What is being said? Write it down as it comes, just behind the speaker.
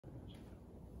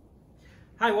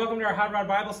Hi, welcome to our Hot Rod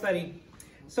Bible Study.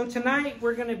 So tonight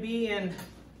we're going to be in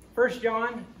 1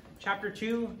 John chapter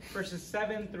 2, verses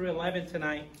 7 through 11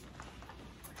 tonight.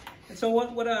 And so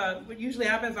what usually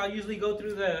happens, I'll usually go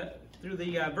through the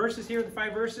verses here, the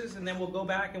 5 verses, and then we'll go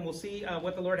back and we'll see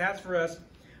what the Lord has for us.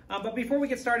 But before we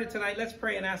get started tonight, let's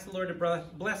pray and ask the Lord to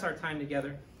bless our time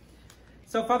together.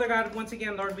 So Father God, once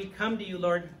again, Lord, we come to you,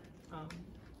 Lord.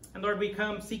 And Lord, we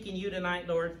come seeking you tonight,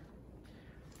 Lord.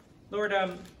 Lord,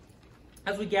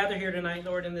 as we gather here tonight,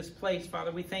 Lord, in this place, Father,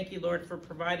 we thank you, Lord, for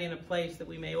providing a place that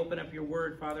we may open up your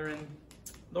word, Father. And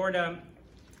Lord,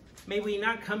 may we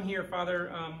not come here,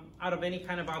 Father, out of any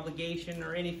kind of obligation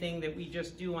or anything that we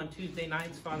just do on Tuesday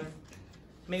nights, Father.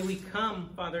 May we come,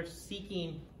 Father,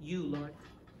 seeking you, Lord,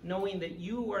 knowing that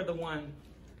you are the one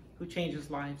who changes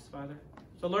lives, Father.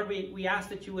 So, Lord, we ask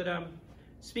that you would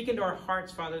speak into our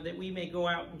hearts, Father, that we may go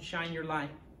out and shine your light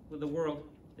with the world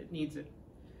that needs it.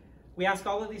 We ask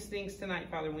all of these things tonight,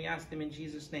 Father, and we ask them in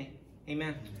Jesus' name.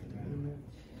 Amen. Amen.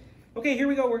 Okay, here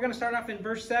we go. We're going to start off in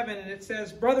verse 7, and it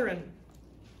says, "Brethren,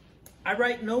 I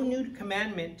write no new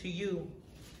commandment to you,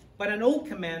 but an old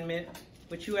commandment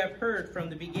which you have heard from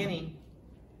the beginning.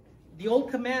 The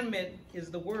old commandment is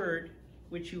the word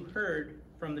which you heard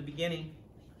from the beginning.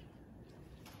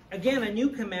 Again, a new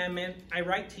commandment I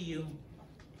write to you,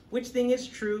 which thing is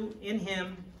true in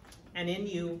him and in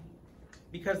you,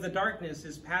 because the darkness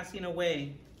is passing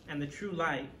away and the true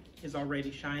light is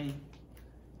already shining.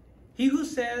 He who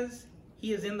says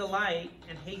he is in the light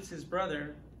and hates his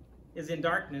brother is in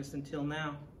darkness until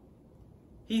now.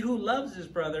 He who loves his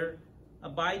brother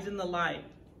abides in the light,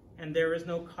 and there is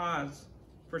no cause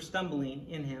for stumbling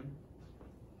in him.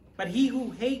 But he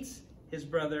who hates his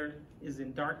brother is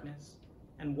in darkness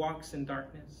and walks in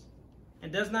darkness and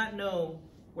does not know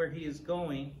where he is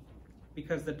going,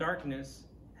 because the darkness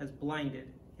has blinded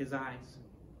his eyes."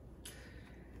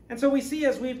 And so we see,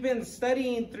 as we've been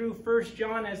studying through 1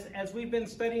 John, as we've been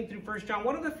studying through 1 John,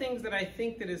 one of the things that I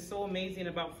think that is so amazing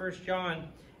about 1 John,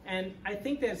 and I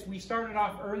think that as we started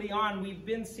off early on, we've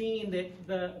been seeing that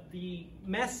the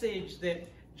message that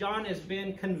John has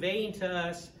been conveying to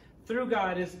us through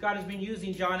God has been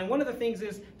using John. And one of the things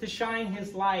is to shine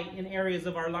his light in areas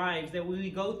of our lives that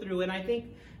we go through. And I think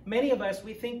many of us,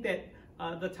 we think that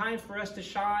the time for us to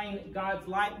shine God's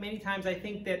light, many times I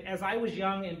think that as I was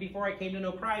young and before I came to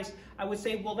know Christ, I would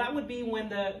say, well, that would be when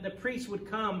the priest would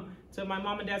come to my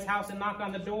mom and dad's house and knock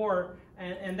on the door,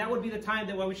 and that would be the time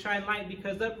that I would shine light,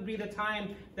 because that would be the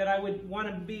time that I would want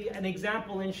to be an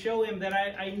example and show him that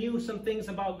I knew some things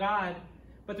about God.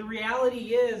 But the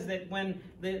reality is that when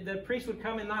the priest would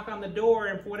come and knock on the door,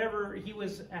 and for whatever he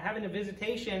was having a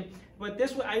visitation, but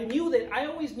I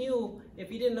always knew,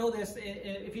 if you didn't know this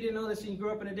and you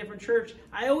grew up in a different church,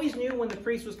 I always knew when the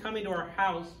priest was coming to our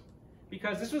house,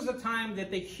 because this was the time that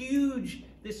this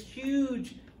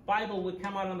huge Bible would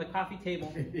come out on the coffee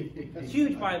table. A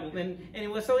huge Bible. And it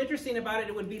was so interesting about it,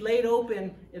 it would be laid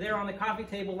open there on the coffee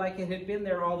table like it had been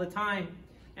there all the time.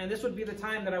 And this would be the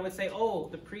time that I would say, oh,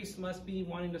 the priest must be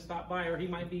wanting to stop by, or he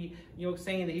might be,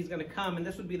 saying that he's going to come, and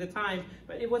this would be the time.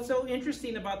 But what's so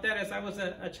interesting about that, as I was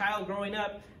a child growing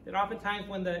up, that oftentimes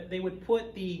when they would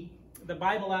put the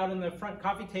Bible out on the front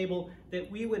coffee table,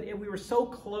 that we were so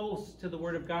close to the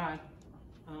Word of God.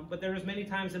 But there was many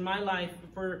times in my life,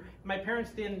 my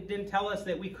parents didn't tell us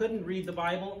that we couldn't read the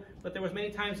Bible, but there was many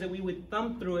times that we would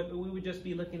thumb through it, but we would just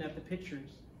be looking at the pictures.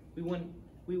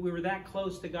 We were that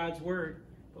close to God's Word,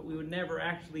 but we would never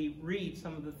actually read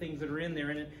some of the things that are in there.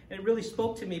 And it really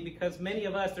spoke to me, because many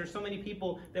of us, there's so many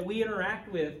people that we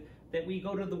interact with, that we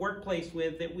go to the workplace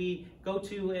with, that we go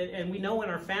to, and we know in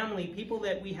our family, people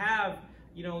that we have,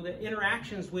 the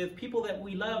interactions with, people that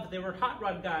we love. They were hot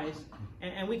rod guys,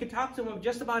 and we could talk to them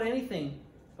just about anything,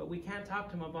 but we can't talk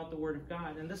to them about the Word of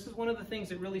God. And this is one of the things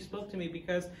that really spoke to me,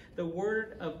 because the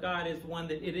Word of God is one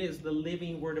that it is the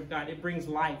living Word of God. It brings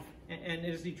life, and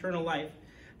it is eternal life.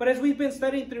 But as we've been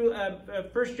studying through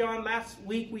 1 John, last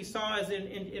week we saw, as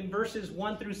in verses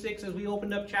 1 through 6, as we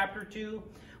opened up chapter 2,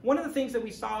 one of the things that we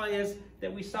saw is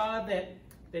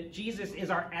that Jesus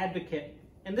is our advocate.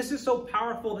 And this is so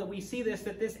powerful that we see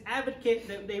that this advocate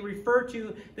that they refer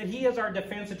to, that he is our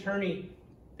defense attorney,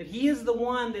 that he is the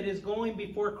one that is going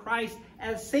before Christ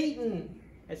as Satan,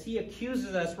 as he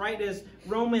accuses us, right as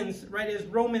Romans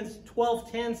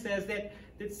 12:10 says that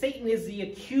Satan is the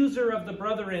accuser of the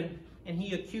brethren, and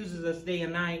he accuses us day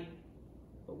and night.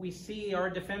 But we see our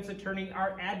defense attorney,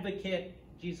 our advocate,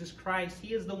 Jesus Christ.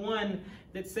 He is the one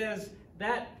that says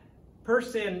that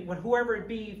person, whoever it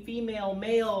be, female,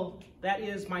 male, that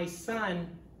is my son,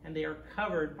 and they are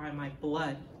covered by my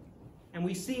blood. And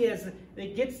we see as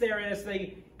it gets there, as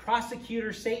they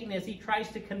prosecutor, Satan, as he tries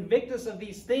to convict us of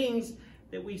these things,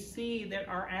 that we see that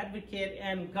our advocate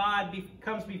and God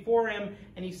comes before him,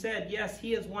 and he said, yes,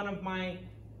 he is one of my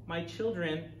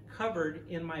children covered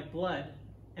in my blood.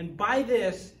 And by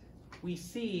this, we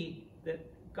see that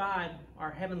God,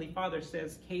 our Heavenly Father,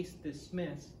 says, case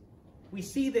dismissed. We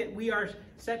see that we are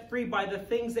set free by the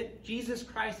things that Jesus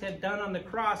Christ had done on the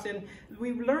cross. And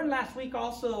we learned last week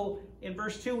also in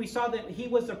verse 2, we saw that he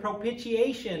was a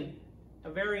propitiation, a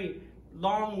very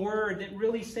long word that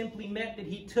really simply meant that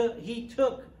he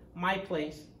took my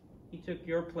place. He took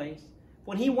your place.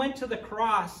 When he went to the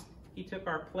cross, he took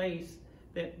our place.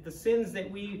 That the sins that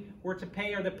we were to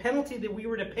pay, or the penalty that we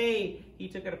were to pay, he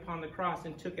took it upon the cross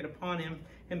and took it upon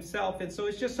himself. And so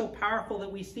it's just so powerful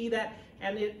that we see that.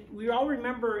 And we all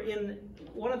remember in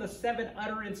one of the 7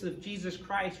 utterances of Jesus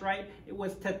Christ, right? It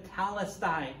was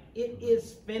tetelestai. It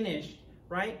is finished,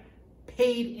 right?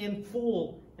 Paid in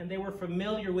full. And they were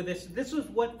familiar with this. This was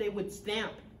what they would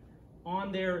stamp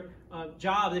on their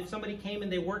job. If somebody came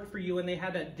and they worked for you and they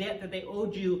had a debt that they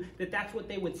owed you, that's what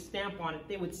they would stamp on it.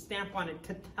 They would stamp on it,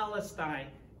 tetelestai,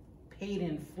 paid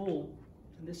in full.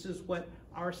 And this is what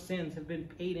our sins have been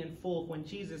paid in full when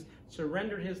Jesus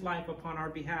surrendered his life upon our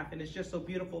behalf. And it's just so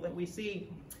beautiful that we see.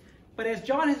 But as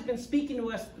John has been speaking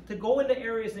to us to go into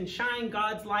areas and shine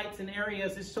God's lights in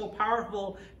areas is so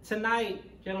powerful. Tonight,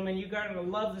 gentlemen, you're going to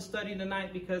love the study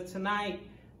tonight, because tonight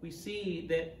we see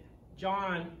that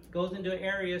John goes into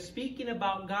areas speaking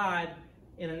about God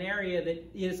in an area that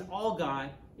is all God.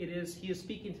 He is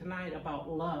speaking tonight about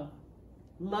love.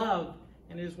 Love.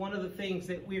 And it is one of the things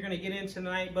that we're going to get into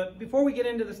tonight. But before we get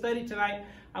into the study tonight,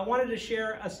 I wanted to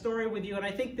share a story with you. And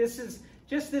I think this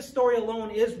story alone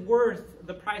is worth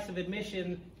the price of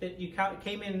admission that you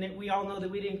came in. And we all know that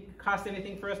we didn't cost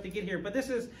anything for us to get here. But this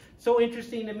is so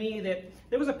interesting to me that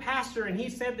there was a pastor, and he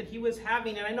said that he was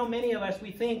having, and I know many of us,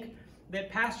 we think that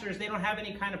pastors, they don't have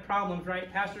any kind of problems,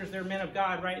 right? Pastors, they're men of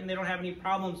God, right? And they don't have any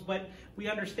problems. But we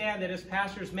understand that as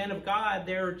pastors, men of God,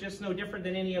 they're just no different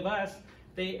than any of us.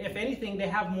 If anything, they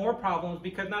have more problems,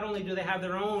 because not only do they have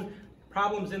their own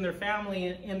problems in their family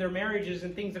and in their marriages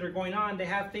and things that are going on, they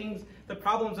have the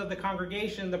problems of the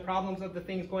congregation, the problems of the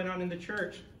things going on in the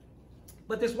church.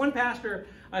 But this one pastor,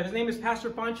 his name is Pastor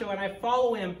Pancho, and I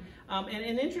follow him.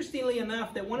 And interestingly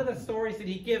enough, that one of the stories that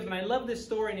he gives, and I love this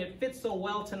story, and it fits so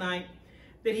well tonight,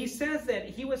 that he says that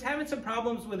he was having some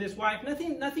problems with his wife.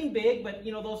 Nothing big, but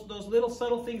you know, those little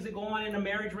subtle things that go on in a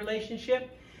marriage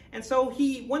relationship. And so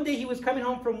one day he was coming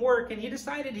home from work, and he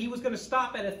decided he was going to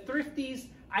stop at a Thrifty's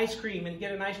ice cream and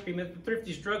get an ice cream at the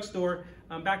Thrifty's drugstore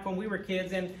back when we were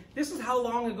kids. And this is how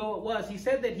long ago it was. He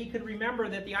said that he could remember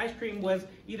that the ice cream was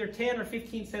either 10 or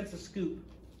 15 cents a scoop.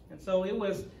 And so it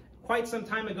was quite some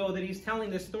time ago that he's telling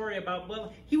this story about,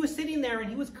 well, he was sitting there and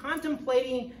he was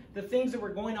contemplating the things that were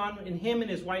going on in him and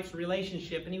his wife's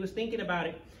relationship, and he was thinking about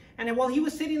it. And then while he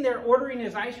was sitting there ordering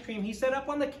his ice cream, he said up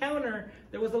on the counter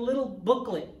there was a little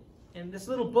booklet. And this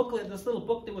little book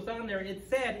that was on there, it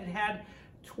had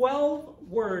 12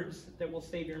 words that will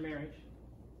save your marriage.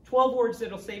 12 words that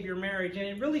will save your marriage. And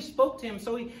it really spoke to him.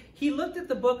 So he looked at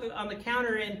the book on the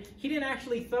counter, and he didn't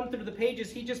actually thumb through the pages.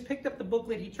 He just picked up the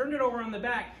booklet, he turned it over on the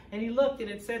back, and he looked,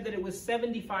 and it said that it was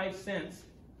 75 cents.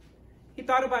 He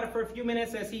thought about it for a few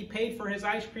minutes as he paid for his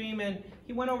ice cream, and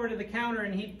he went over to the counter,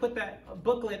 and he put that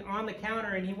booklet on the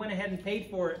counter, and he went ahead and paid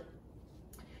for it.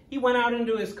 He went out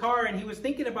into his car, and he was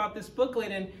thinking about this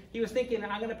booklet, and he was thinking,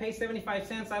 I'm going to pay 75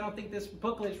 cents. I don't think this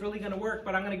booklet's really going to work,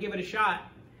 but I'm going to give it a shot.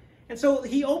 And so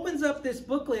he opens up this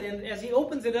booklet, and as he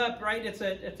opens it up, right, it's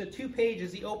a 2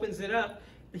 pages. He opens it up.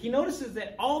 He notices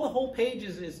that all the whole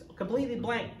pages is completely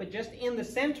blank, but just in the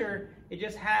center, it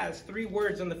just has 3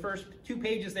 words on the first 2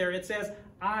 pages there. It says,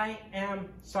 I am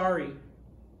sorry.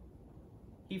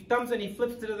 He thumbs and he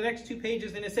flips to the next 2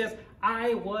 pages, and it says,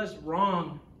 I was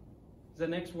wrong. The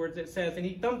next words it says, and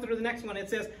he thumbed through the next one. It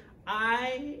says,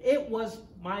 it was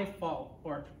my fault,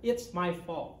 or it's my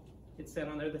fault. It said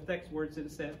on there, the next words that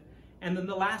it said. And then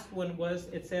the last one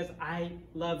it says, I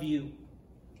love you.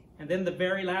 And then the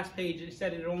very last page, it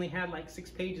said it only had like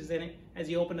 6 pages in it. As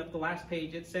you open up the last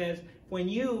page, it says, when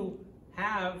you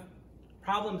have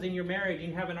problems in your marriage,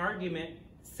 you have an argument,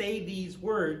 say these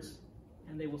words,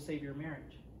 and they will save your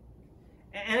marriage.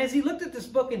 And as he looked at this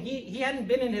book, and he hadn't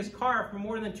been in his car for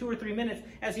more than 2 or 3 minutes,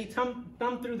 as he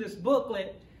thumbed through this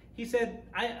booklet, he said,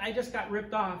 I just got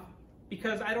ripped off,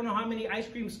 because I don't know how many ice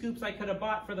cream scoops I could have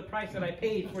bought for the price that I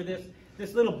paid for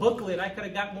this little booklet. I could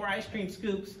have got more ice cream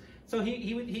scoops. So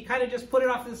he kind of just put it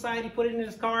off to the side. He put it in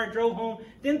his car, drove home,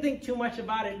 didn't think too much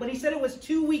about it. But he said it was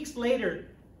 2 weeks later.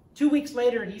 2 weeks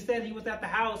later, he said he was at the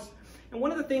house, And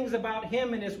one of the things about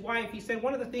him and his wife, he said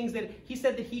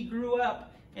that he grew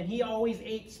up and he always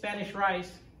ate Spanish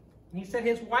rice. And he said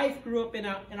his wife grew up in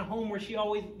a home where they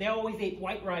always ate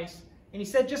white rice. And he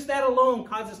said just that alone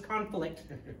causes conflict,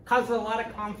 causes a lot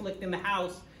of conflict in the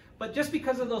house. But just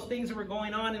because of those things that were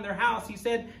going on in their house, he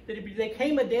said that there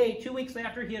came a day, 2 weeks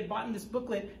after he had bought this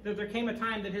booklet, that there came a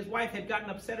time that his wife had gotten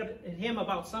upset at him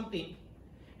about something.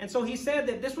 And so he said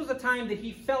that this was a time that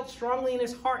he felt strongly in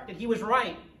his heart that he was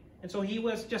right. And so he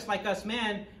was just like us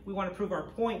men, we want to prove our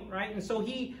point, right? And so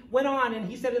he went on and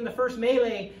he said in the first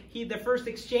melee, the first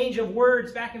exchange of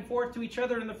words back and forth to each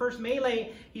other in the first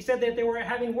melee, he said that they were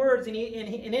having words, and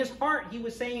in his heart he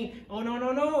was saying, oh,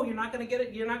 no, you're not going to get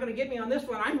it, you're not going to get me on this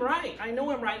one. I'm right. I know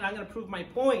I'm right, and I'm going to prove my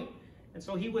point. And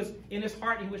so he was, in his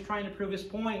heart, he was trying to prove his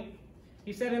point.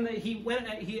 He said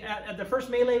at the first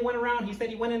melee went around, he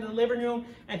said he went into the living room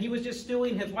and he was just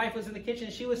stewing. His wife was in the kitchen,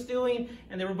 she was stewing,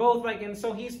 and they were both like, and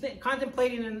so he's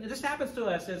contemplating, and this happens to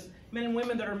us as men and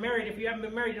women that are married. If you haven't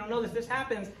been married, you don't know this. This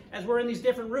happens as we're in these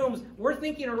different rooms. We're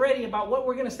thinking already about what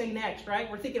we're going to say next, right?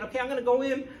 We're thinking, okay, I'm going to go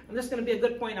in, and this is going to be a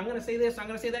good point. I'm going to say this, I'm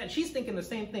going to say that. And she's thinking the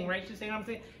same thing, right? She's saying, I'm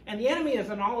saying, and the enemy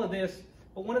is in all of this.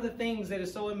 But one of the things that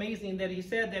is so amazing that he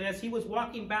said that as he was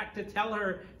walking back to tell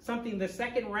her something, the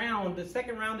second round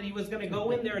that he was going to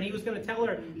go in there and he was going to tell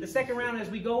her, the second round as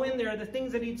we go in there, the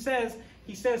things that he says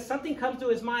something comes to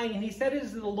his mind, and he said it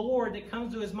is the Lord that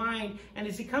comes to his mind. And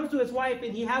as he comes to his wife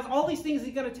and he has all these things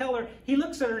he's going to tell her, he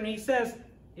looks at her and he says,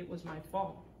 it was my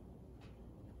fault.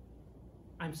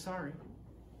 I'm sorry.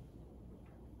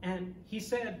 And he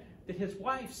said that his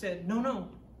wife said, no,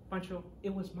 Pancho,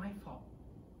 it was my fault.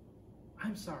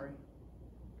 I'm sorry.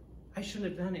 I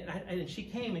shouldn't have done it. And she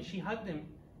came and she hugged him.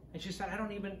 And she said, I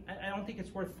don't think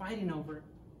it's worth fighting over.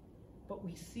 But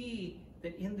we see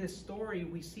that in this story,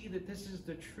 we see that this is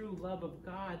the true love of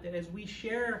God. That as we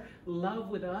share love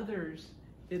with others,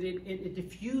 that it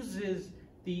diffuses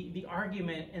the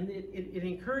argument, and it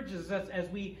encourages us as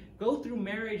we go through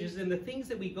marriages and the things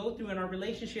that we go through in our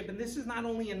relationship. And this is not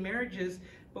only in marriages,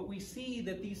 but we see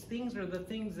that these things are the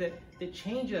things that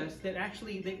change us, that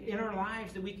actually in our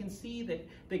lives that we can see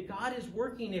that God is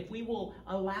working if we will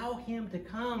allow him to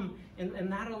come and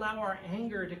not allow our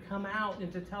anger to come out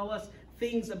and to tell us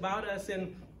things about us.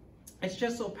 And it's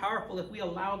just so powerful if we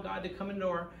allow God to come into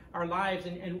our lives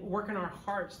and work in our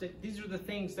hearts, that these are the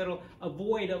things that'll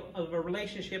avoid of a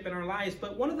relationship in our lives.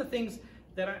 But one of the things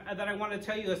that I want to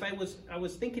tell you as I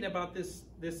was thinking about this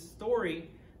story,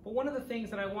 but one of the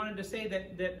things that I wanted to say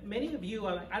that many of you,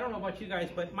 I don't know about you guys,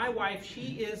 but my wife,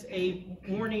 she is a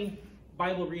morning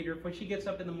Bible reader. When she gets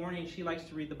up in the morning, she likes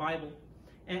to read the Bible.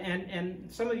 And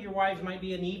some of your wives might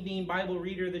be an evening Bible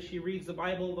reader that she reads the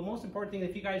Bible. The most important thing,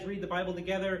 if you guys read the Bible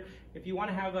together, if you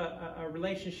want to have a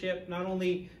relationship, not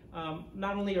only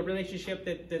a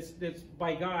relationship that's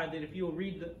by God, that if you will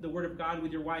read the Word of God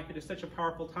with your wife, it is such a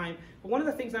powerful time. But one of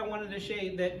the things I wanted to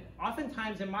say, that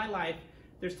oftentimes in my life,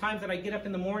 there's times that I get up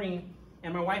in the morning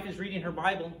and my wife is reading her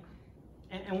Bible.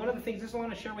 And one of the things, this I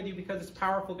want to share with you because it's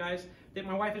powerful, guys, that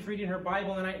my wife is reading her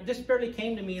Bible, and this barely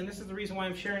came to me, and this is the reason why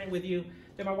I'm sharing it with you,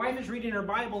 that my wife is reading her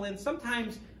Bible, and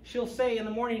sometimes she'll say in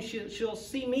the morning, she'll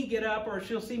see me get up, or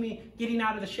she'll see me getting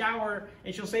out of the shower,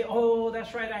 and she'll say, oh,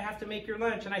 that's right, I have to make your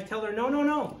lunch. And I tell her,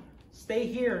 no, stay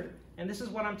here. And this is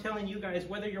what I'm telling you guys,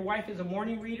 whether your wife is a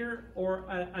morning reader or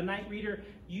a night reader,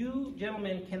 you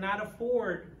gentlemen cannot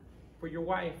afford for your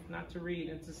wife not to read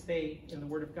and to stay in the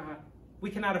Word of God. We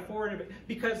cannot afford it,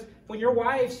 because when your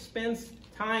wife spends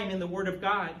time in the Word of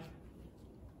God,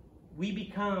 we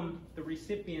become the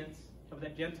recipients of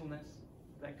that gentleness,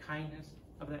 that kindness,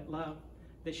 of that love,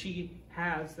 that she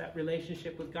has that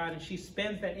relationship with God, and she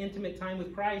spends that intimate time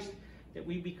with Christ, that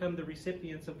we become the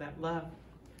recipients of that love.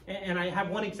 And I have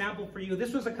one example for you.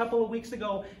 This was a couple of weeks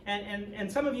ago,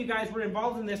 and some of you guys were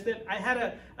involved in this, that I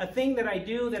had a thing that I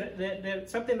do, that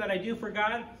something that I do for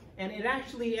God, and it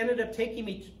actually ended up taking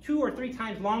me 2 or 3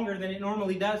 times longer than it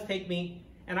normally does take me.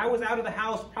 And I was out of the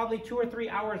house probably 2 or 3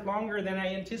 hours longer than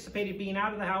I anticipated being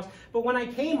out of the house. But when I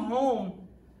came home,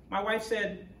 my wife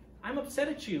said, I'm upset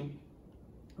at you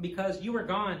because you were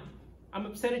gone. I'm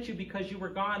upset at you because you were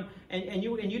gone, and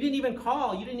you didn't even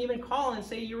call. You didn't even call and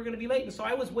say you were going to be late. And so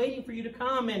I was waiting for you to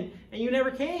come, and you never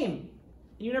came.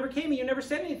 You never came, and you never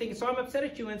said anything. So I'm upset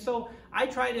at you. And so I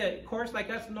try to, of course,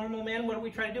 like us normal men, what do we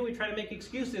try to do? We try to make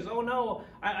excuses. Oh no,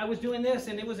 I was doing this,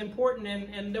 and it was important,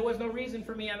 and there was no reason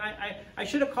for me, and I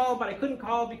should have called, but I couldn't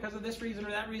call because of this reason or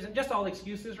that reason. Just all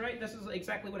excuses, right? This is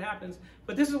exactly what happens.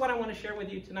 But this is what I want to share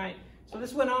with you tonight. So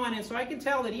this went on, and so I can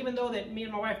tell that even though that me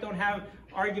and my wife don't have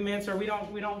arguments, or we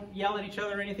don't yell at each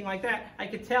other or anything like that. I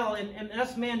could tell, and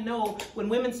us men know when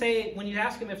women say, when you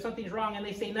ask them if something's wrong and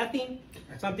they say nothing,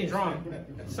 something's wrong.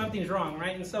 Something's wrong,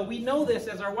 right? And so we know this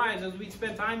as our wives, as we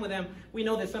spend time with them, we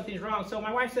know that something's wrong. So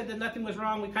my wife said that nothing was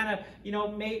wrong. We kind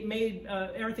of, made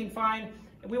everything fine.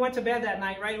 We went to bed that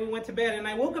night, right? We went to bed, and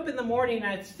I woke up in the morning, and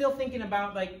I was still thinking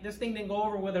about, like, this thing didn't go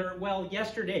over with her well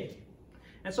yesterday.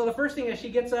 And so the first thing is she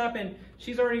gets up, and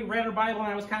she's already read her Bible,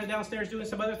 and I was kind of downstairs doing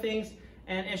some other things.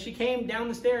 And she came down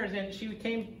the stairs, and she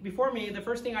came before me. The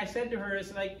first thing I said to her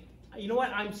is, like, you know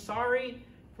what? I'm sorry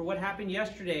for what happened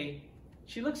yesterday.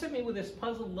 She looks at me with this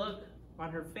puzzled look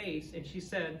on her face, and she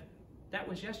said, that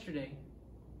was yesterday.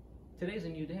 Today's a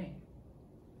new day.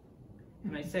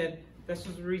 And I said, this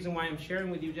is the reason why I'm sharing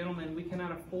with you, gentlemen. We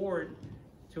cannot afford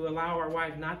to allow our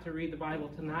wives not to read the Bible,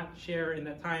 to not share in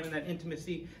that time and that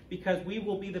intimacy, because we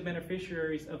will be the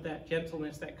beneficiaries of that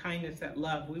gentleness, that kindness, that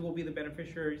love. We will be the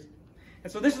beneficiaries.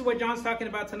 And so this is what John's talking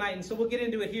about tonight, and so we'll get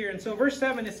into it here. And so verse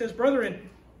 7, it says, Brethren,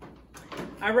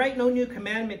 I write no new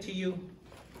commandment to you,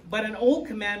 but an old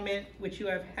commandment which you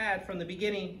have had from the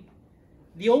beginning.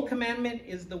 The old commandment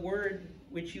is the word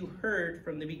which you heard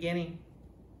from the beginning.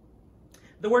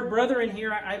 The word brethren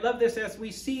here, I love this as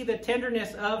we see the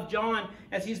tenderness of John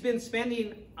as he's been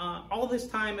spending all this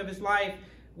time of his life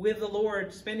with the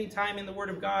Lord, spending time in the Word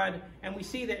of God. And we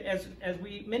see that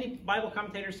many Bible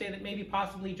commentators say that maybe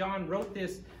possibly John wrote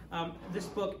this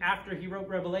book after he wrote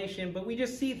Revelation. But we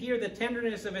just see here the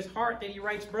tenderness of his heart that he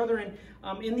writes, brethren.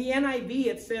 In the NIV,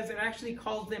 it says it actually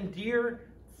calls them dear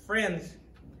friends.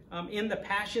 In the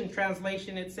Passion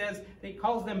Translation, it says it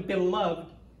calls them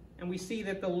beloved. And we see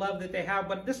that the love that they have.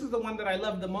 But this is the one that I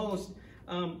love the most.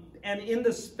 And in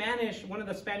the Spanish, one of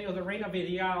the Spaniards, the Reina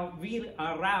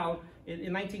Villarreal,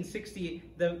 in 1960,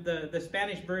 the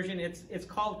Spanish version, it's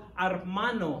called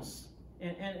hermanos.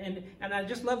 And I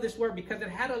just love this word because it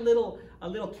had a little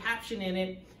caption in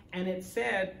it. And it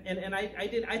said, and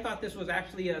I thought this was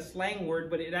actually a slang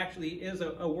word, but it actually is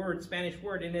a word, Spanish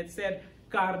word. And it said,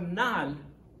 carnal.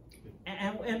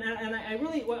 And I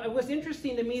really, well, it was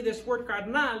interesting to me, this word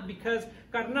carnal, because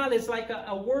carnal is like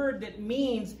a word that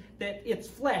means that it's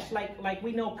flesh, like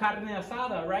we know carne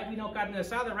asada, right? We know carne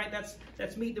asada, right?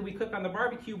 That's meat that we cook on the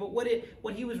barbecue. But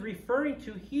what he was referring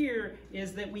to here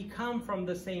is that we come from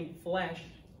the same flesh.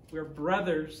 We're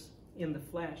brothers in the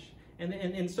flesh.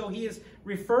 And so he is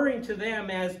referring to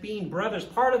them as being brothers,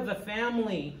 part of the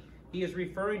family. He is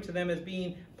referring to them as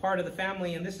being part of the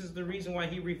family, and this is the reason why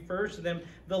he refers to them,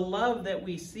 the love that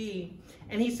we see.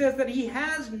 And he says that he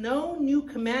has no new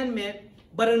commandment,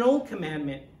 but an old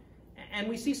commandment. And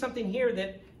we see something here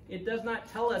that it does not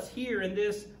tell us here in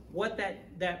this what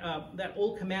that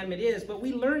old commandment is, but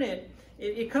we learn it.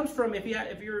 It comes from, if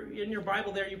you're in your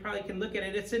Bible there, you probably can look at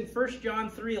it. It's in 1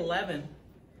 John 3:11,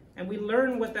 and we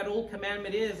learn what that old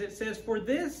commandment is. It says, "For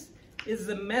this is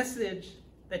the message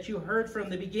that you heard from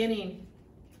the beginning,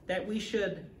 that we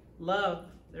should love,"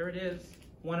 there it is,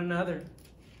 "one another."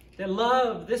 That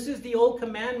love, this is the old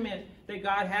commandment that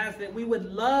God has, that we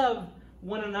would love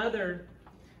one another.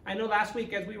 I know last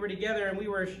week as we were together and we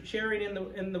were sharing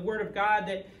in the Word of God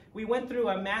that we went through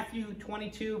Matthew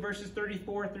 22 verses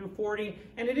 34 through 40,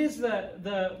 and it is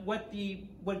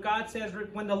what God says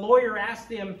when the lawyer asked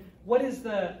him, what is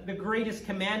the greatest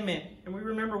commandment? And we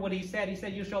remember what he said. He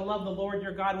said, "You shall love the Lord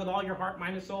your God with all your heart,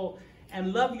 mind, and soul,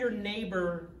 and love your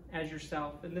neighbor as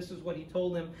yourself." And this is what he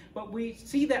told him. But we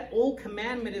see that old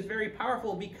commandment is very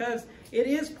powerful because it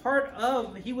is part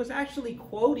of, he was actually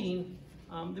quoting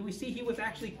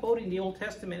the Old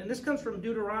Testament. And this comes from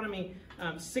Deuteronomy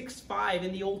 6:5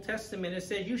 in the Old Testament. It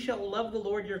says, "You shall love the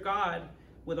Lord your God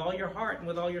with all your heart and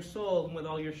with all your soul and with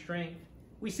all your strength."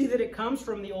 We see that it comes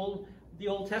from the Old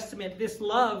Testament. This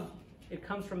love, it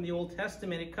comes from the Old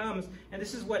Testament. It comes, and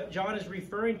this is what John is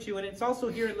referring to. And it's also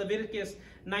here in Leviticus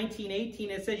 19:18.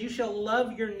 It says, "You shall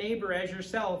love your neighbor as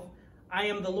yourself. I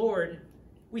am the Lord."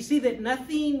 We see that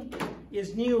nothing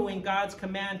is new in God's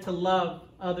command to love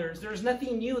others. There's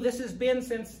nothing new. This has been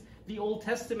since the Old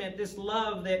Testament, this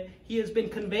love that he has been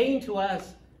conveying to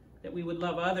us, that we would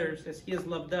love others as he has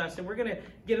loved us. And we're going to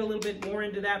get a little bit more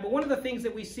into that. But one of the things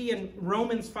that we see in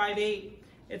Romans 5:8,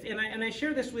 and I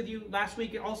shared this with you last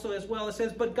week also as well. It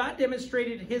says, "But God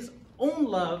demonstrated his own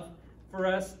love for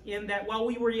us in that while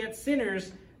we were yet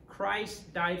sinners,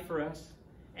 Christ died for us."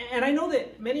 And I know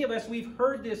that many of us, we've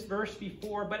heard this verse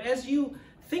before, but as you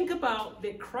think about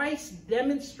that Christ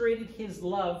demonstrated his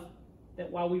love that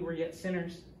while we were yet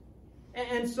sinners.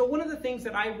 And so one of the things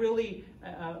that I really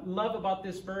love about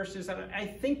this verse is that I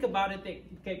think about it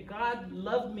that God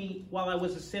loved me while I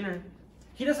was a sinner.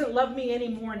 He doesn't love me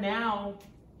anymore now.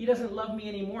 He doesn't love me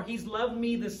anymore. He's loved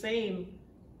me the same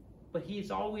but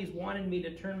he's always wanted me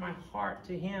to turn my heart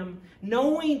to him,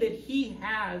 knowing that he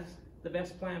has the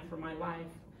best plan for my life,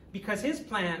 because his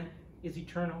plan is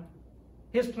eternal.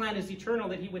 His plan is eternal,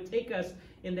 that he would take us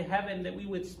into heaven, that we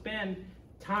would spend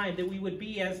time, that we would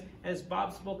be, as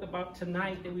Bob spoke about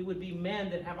tonight, that we would be men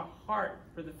that have a heart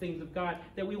for the things of God,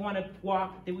 that we want to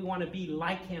walk, that we want to be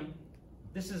like him.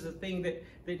 This is the thing that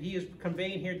he is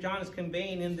conveying here. John is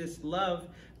conveying in this love.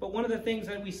 But one of the things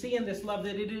that we see in this love,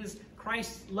 that it is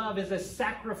Christ's love is a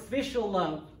sacrificial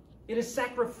love. It is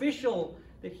sacrificial,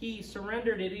 that he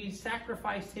surrendered it. He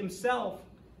sacrificed himself.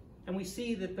 And we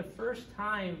see that the first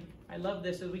time, I love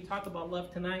this as we talk about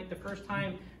love tonight, the first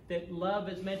time that love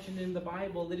is mentioned in the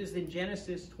Bible, it is in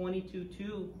Genesis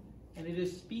 22:2. And it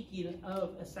is speaking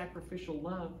of a sacrificial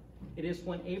love. It is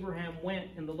when Abraham went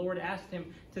and the Lord asked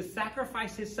him to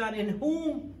sacrifice his son in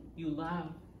whom you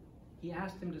love. He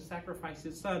asked him to sacrifice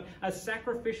his son. A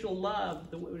sacrificial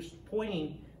love that was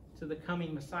pointing to the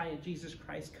coming Messiah, Jesus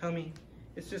Christ coming.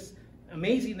 It's just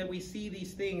amazing that we see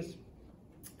these things.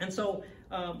 And so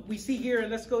we see here, and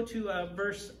let's go to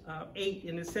verse 8,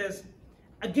 and it says,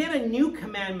 "Again, a new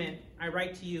commandment I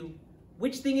write to you,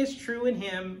 which thing is true in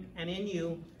him and in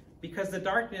you, because the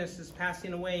darkness is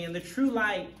passing away and the true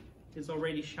light is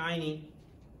already shining."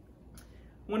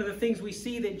 One of the things we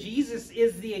see, that Jesus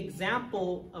is the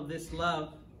example of this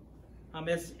love.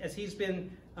 As he's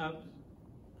been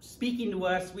speaking to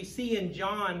us, we see in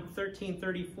John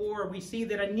 13:34, we see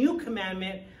that a new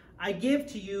commandment I give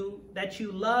to you, that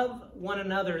you love one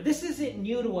another. This isn't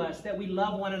new to us, that we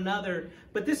love one another,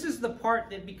 but this is the part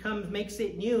that makes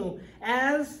it new.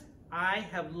 As I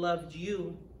have loved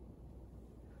you,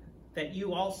 that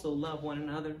you also love one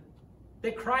another.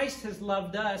 That Christ has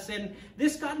loved us. And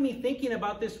this got me thinking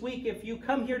about this week. If you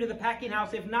come here to the packing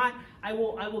house, if not, I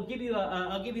will give you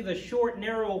I'll give you the short,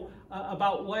 narrow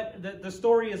about what the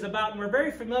story is about. And we're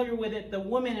very familiar with it. The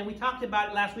woman, and we talked about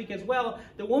it last week as well,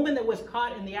 the woman that was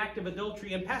caught in the act of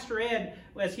adultery. And Pastor Ed,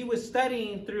 as he was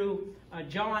studying through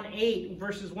John 8,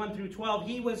 verses 1 through 12,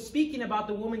 he was speaking about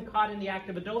the woman caught in the act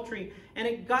of adultery. And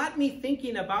it got me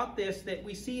thinking about this, that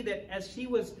we see that as she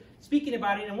was speaking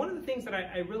about it, and one of the things that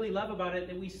I really love about it,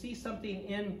 that we see something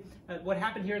in what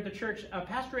happened here at the church.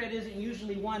 Pastor Ed isn't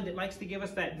usually one that likes to give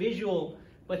us that visual,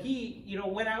 but he,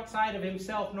 went outside of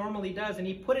himself, normally does, and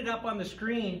he put it up on the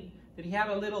screen, that he had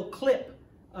a little clip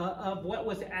of what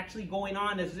was actually going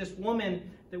on as this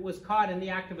woman that was caught in the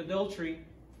act of adultery.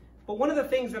 But one of the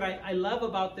things that I love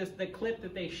about this, the clip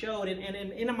that they showed, and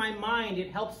in my mind,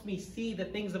 it helps me see the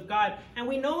things of God. And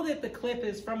we know that the clip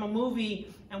is from a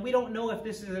movie, and we don't know if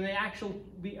this is an actual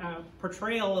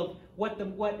portrayal of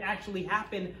what actually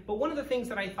happened. But one of the things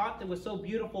that I thought that was so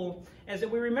beautiful is that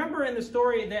we remember in the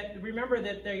story that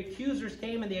the accusers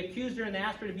came and they accused her and they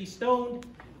asked her to be stoned,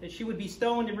 that she would be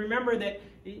stoned. And remember that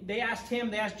they asked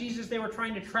Jesus, they were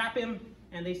trying to trap him.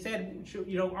 And they said,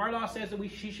 our law says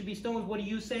that she should be stoned. What do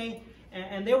you say?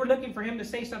 And they were looking for him to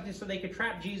say something so they could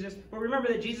trap Jesus. But remember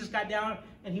that Jesus got down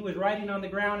and he was writing on the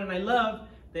ground. And I love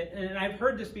that, and I've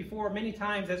heard this before many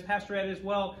times, as Pastor Ed as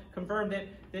well confirmed,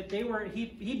 that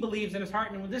he believes in his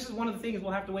heart. And this is one of the things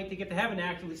we'll have to wait to get to heaven to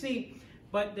actually see.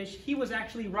 But that he was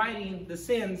actually writing the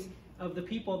sins of the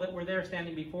people that were there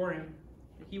standing before him.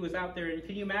 That he was out there. And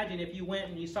can you imagine if you went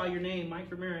and you saw your name, Mike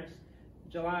Ramirez,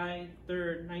 July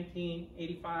 3rd,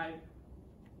 1985,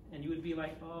 and you would be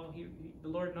like, oh, the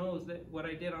Lord knows that what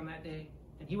I did on that day.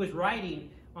 And he was writing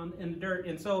in the dirt.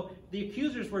 And so the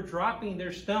accusers were dropping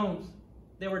their stones.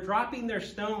 They were dropping their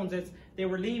stones as they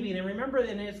were leaving. And remember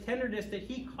in his tenderness that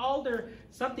he called her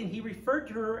something. He referred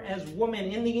to her as woman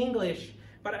in the English.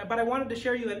 But I wanted to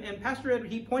share you, and Pastor Ed,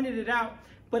 he pointed it out,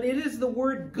 but it is the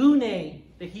word gune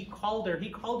that he called her. He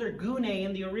called her gune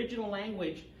in the original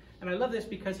language. And I love this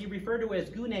because he referred to her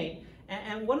as gune.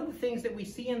 And one of the things that we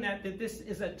see in that this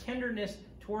is a tenderness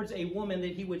towards a woman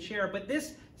that he would share. But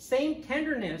this same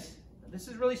tenderness, this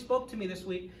has really spoke to me this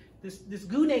week, this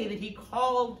gune that he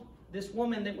called this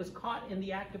woman that was caught in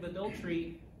the act of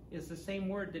adultery is the same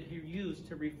word that he used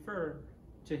to refer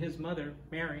to his mother,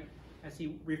 Mary, as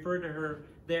he referred to her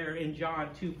there in John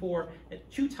 2:4.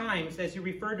 2 times as he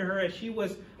referred to her as she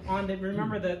was on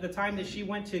remember the time that she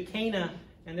went to Cana,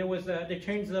 and there was they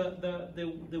changed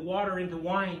the water into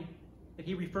wine, that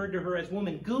he referred to her as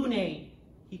woman. Gune,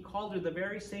 he called her the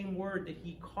very same word that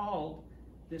he called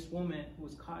this woman who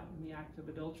was caught in the act of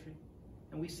adultery.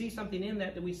 And we see something in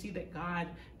that we see that God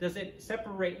doesn't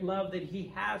separate love that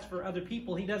he has for other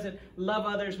people. He doesn't love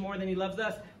others more than he loves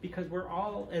us, because we're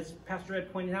all, as Pastor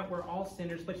Ed pointed out, we're all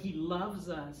sinners, but he loves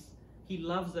us. He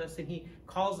loves us, and he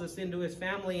calls us into his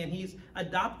family, and he's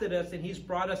adopted us, and he's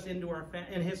brought us into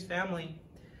his family.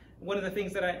 one of the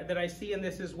things that I see in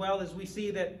this as well is we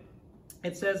see that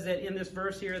it says that in this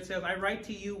verse here, it says, I write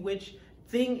to you which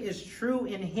thing is true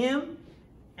in him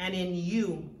and in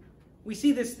you. We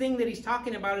see this thing that he's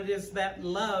talking about. It is that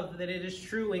love, that it is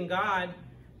true in God,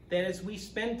 that as we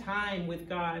spend time with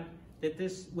God, that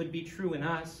this would be true in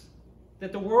us,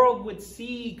 that the world would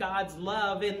see God's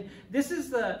love. And this is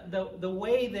the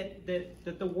way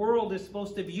that the world is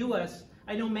supposed to view us.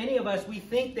 I know many of us, we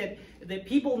think that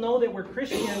people know that we're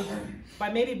Christians by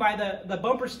the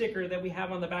bumper sticker that we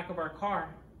have on the back of our car.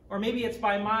 Or maybe it's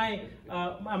by my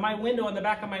window, on the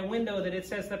back of my window, that it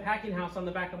says the Packing House on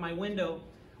the back of my window.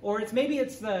 Or maybe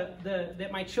it's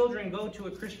that my children go to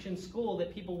a Christian school,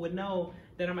 that people would know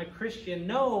that I'm a Christian.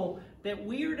 No, that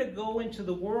we are to go into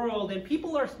the world, and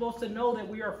people are supposed to know that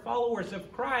we are followers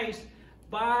of Christ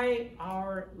by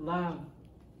our love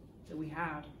that we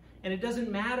have. And it doesn't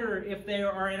matter if they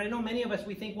are, and I know many of us,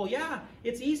 we think, well, yeah,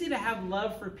 it's easy to have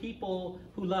love for people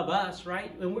who love us,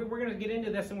 right? And we're going to get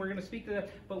into this and we're going to speak to that,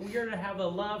 but we are to have a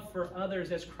love for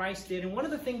others as Christ did. And one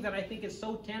of the things that I think is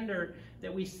so tender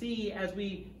that we see as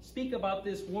we speak about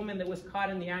this woman that was caught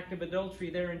in the act of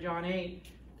adultery there in John 8, I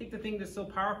think the thing that's so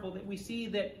powerful that we see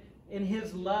that in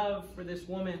his love for this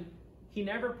woman, he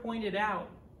never pointed out,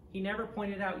 you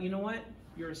know what?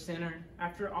 You're a sinner.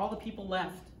 After all the people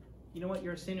left, you know what?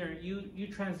 You're a sinner. You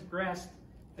transgressed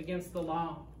against the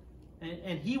law.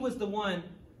 And he was the one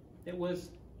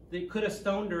that could have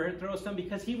stoned her and throw a stone,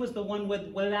 because he was the one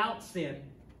without sin.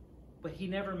 But he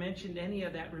never mentioned any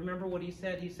of that. Remember what he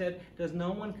said? He said, does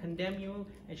no one condemn you?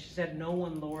 And she said, no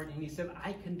one, Lord. And he said,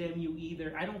 I condemn you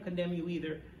either. I don't condemn you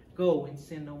either. Go and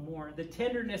sin no more. The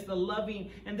tenderness, the loving,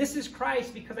 and this is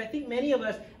Christ, because I think many of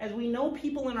us, as we know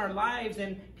people in our lives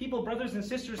and people, brothers and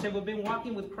sisters, who have been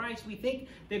walking with Christ, we think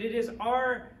that it is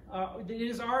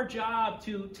our job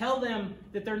to tell them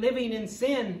that they're living in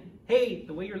sin. Hey,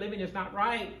 the way you're living is not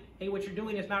right. Hey, what you're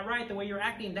doing is not right. The way you're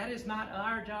acting, that is not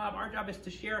our job. Our job is to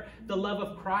share the love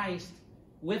of Christ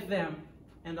with them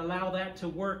and allow that to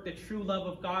work, the true love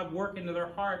of God work into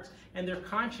their hearts and their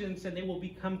conscience, and they will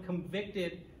become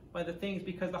convicted by the things,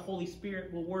 because the Holy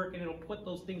Spirit will work and it'll put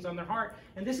those things on their heart.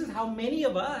 And this is how many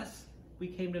of us, we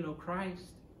came to know Christ,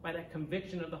 by that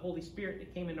conviction of the Holy Spirit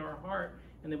that came into our heart,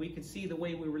 and that we could see the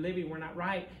way we were living were not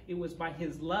right. It was by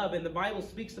his love. And the Bible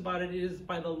speaks about it. It is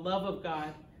by the love of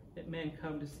God that men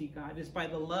come to see God. It is by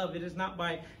the love. It is not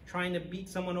by trying to beat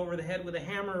someone over the head with a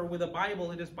hammer or with a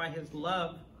Bible. It is by his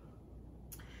love.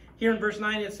 Here in verse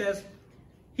 9 it says,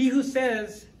 he who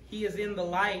says he is in the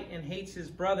light and hates his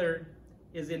brother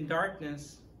is in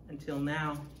darkness until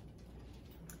now.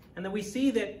 And then we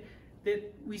see that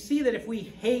if we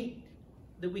hate,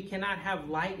 that we cannot have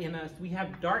light in us. We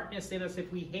have darkness in us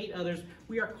if we hate others.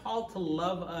 We are called to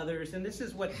love others. And this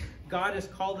is what God has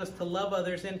called us, to love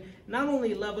others. And not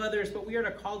only love others, but we are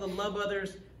to call to love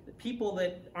others, the people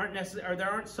that aren't necessary, or that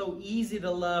aren't so easy to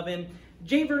love. And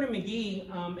J. Vernon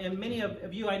McGee, and many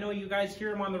of you, I know you guys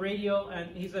hear him on the radio,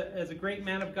 and he's a great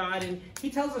man of God. And he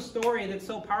tells a story that's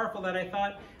so powerful that I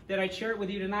thought that I'd share it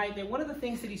with you tonight. That one of the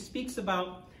things that he speaks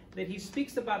about, that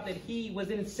he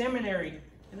was in seminary.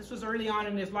 And this was early on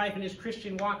in his life, in his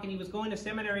Christian walk, and he was going to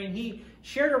seminary, and he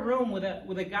shared a room with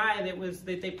a guy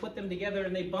that they put them together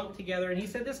and they bunked together. And he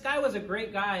said this guy was a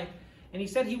great guy, and he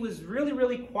said he was really,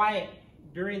 really quiet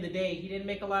during the day. He didn't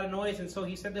make a lot of noise, and so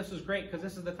he said this was great, because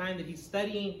this is the time that he's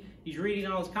studying, he's reading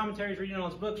all his commentaries, reading all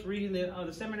his books, reading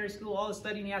the seminary school, all the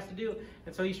studying he has to do,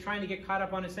 and so he's trying to get caught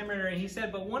up on his seminary. And he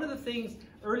said, but one of the things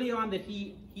early on that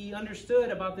he understood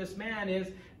about this man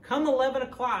is, come 11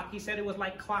 o'clock, he said it was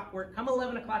like clockwork, come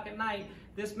 11 o'clock at night,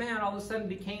 this man all of a sudden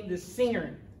became this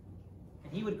singer.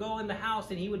 And he would go in the house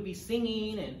and he would be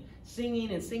singing and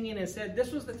singing and singing, and said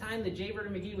this was the time that J.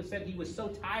 Vernon McGee said he was so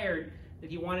tired that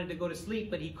he wanted to go to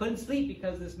sleep, but he couldn't sleep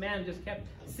because this man just kept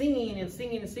singing and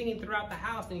singing and singing throughout the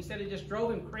house, and he said it just drove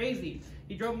him crazy.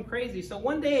 He drove him crazy. So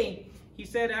one day, he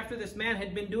said after this man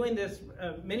had been doing this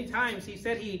many times, he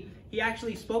said he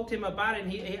actually spoke to him about it,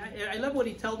 and I love what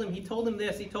he told him. He told him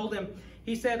this. He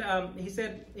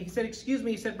said, excuse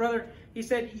me, he said, brother, he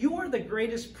said, you are the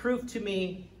greatest proof to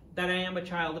me that I am a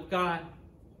child of God.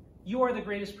 You are the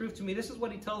greatest proof to me. This is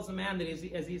what he tells the man that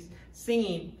as he's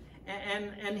singing.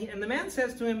 And the man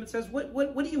says to him,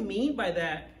 what do you mean by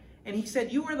that? And he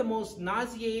said, you are the most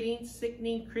nauseating,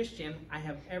 sickening Christian I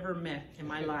have ever met in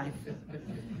my life.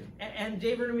 And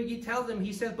J. Vernon McGee tells him,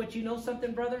 he says, but you know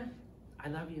something, brother? I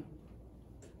love you.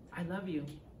 I love you.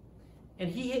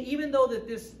 And even though that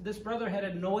this brother had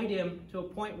annoyed him to a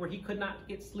point where he could not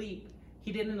get sleep,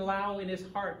 he didn't allow in his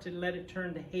heart to let it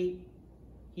turn to hate.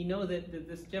 He knew that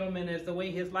this gentleman, as the way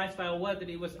his lifestyle was, that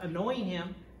he was annoying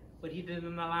him, but he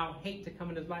didn't allow hate to come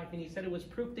in his life. And he said it was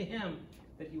proof to him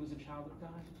that he was a child of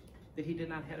God, that he did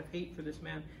not have hate for this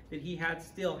man, that he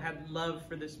still had love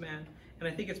for this man. And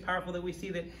I think it's powerful that we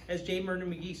see that as J. Murner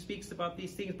McGee speaks about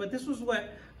these things. But this was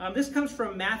what, this comes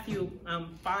from Matthew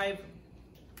 5,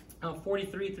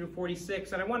 43 through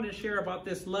 46. And I wanted to share about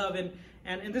this love.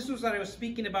 And this was what I was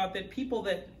speaking about, that people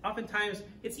that oftentimes,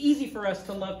 it's easy for us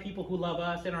to love people who love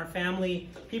us and our family,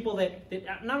 people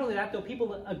that not only that though, people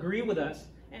that agree with us.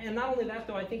 And not only that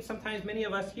though, I think sometimes many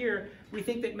of us here, we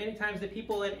think that many times that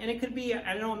people, and it could be,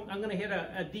 I know I'm going to hit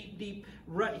a deep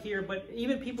rut here, but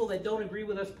even people that don't agree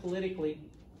with us politically.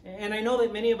 And I know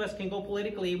that many of us can go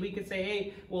politically, we could say,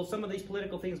 hey, well, some of these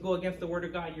political things go against the Word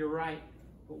of God, you're right.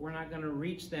 But we're not going to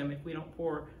reach them if we don't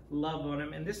pour love on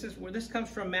them. And this is where this comes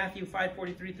from, Matthew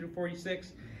 5:43 through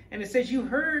 46. And it says, you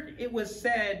heard it was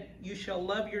said, you shall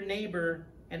love your neighbor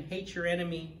and hate your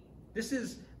enemy. This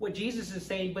is what Jesus is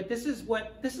saying, but this is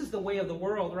the way of the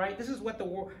world, right? This is what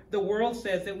the world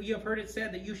says, that you have heard it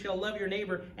said that you shall love your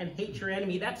neighbor and hate your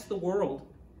enemy. That's the world.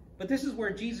 But this is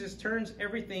where Jesus turns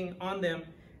everything on them.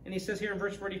 And he says here in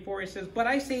verse 44, he says, but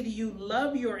I say to you,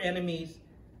 love your enemies,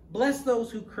 bless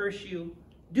those who curse you,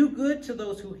 do good to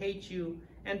those who hate you,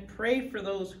 and pray for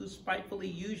those who spitefully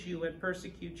use you and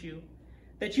persecute you,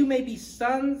 that you may be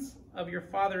sons of your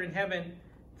Father in heaven.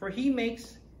 For he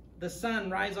makes the sun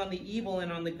rise on the evil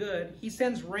and on the good. He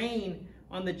sends rain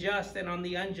on the just and on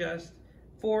the unjust.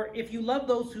 For if you love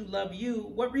those who love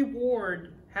you, what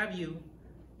reward have you?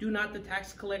 Do not the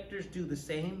tax collectors do the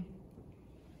same?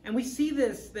 And we see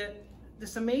this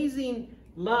amazing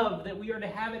love that we are to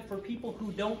have it for people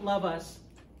who don't love us,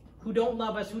 who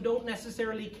don't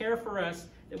necessarily care for us,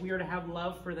 that we are to have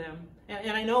love for them.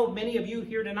 And I know many of you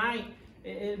here tonight,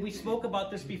 we spoke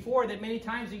about this before, that many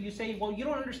times that you say, well, you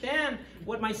don't understand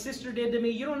what my sister did to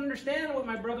me. You don't understand what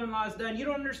my brother-in-law has done. You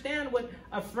don't understand what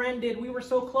a friend did. We were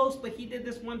so close, but he did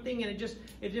this one thing, and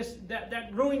that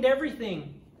ruined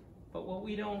everything. But what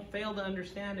we don't fail to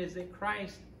understand is that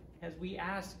Christ, as we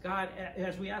ask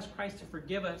Christ to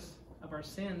forgive us of our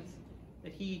sins,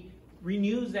 that he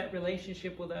renews that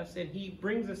relationship with us, and he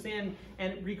brings us in,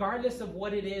 and regardless of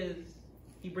what it is,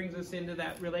 he brings us into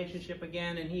that relationship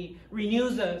again, and he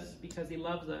renews us because he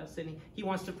loves us, and he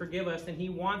wants to forgive us, and he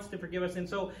wants to forgive us. And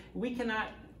so we cannot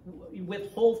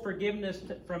withhold forgiveness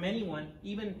from anyone,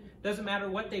 even doesn't matter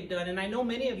what they've done. And I know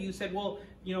many of you said, well,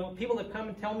 you know, people have come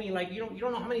and tell me, like, you don't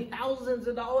know how many thousands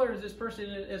of dollars this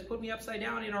person has put me upside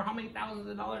down in, or how many thousands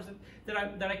of dollars that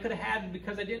I could have had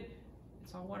because I did.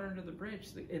 It's all water under the bridge.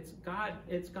 It's God.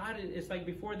 It's like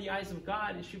before the eyes of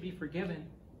God, it should be forgiven.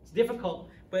 It's difficult,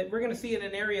 but we're going to see in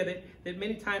an area that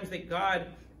many times that God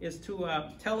is to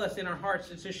tell us in our hearts,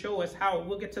 is to show us how.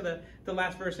 We'll get to the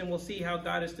last verse, and we'll see how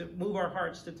God is to move our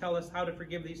hearts to tell us how to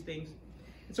forgive these things.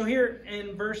 And so here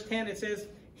in verse 10, it says,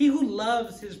 he who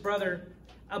loves his brother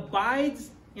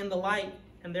abides in the light,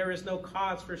 and there is no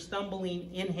cause for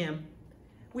stumbling in him.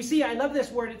 We see, I love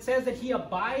this word, it says that he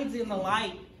abides in the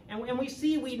light. And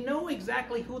we know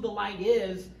exactly who the light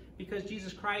is, because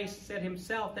Jesus Christ said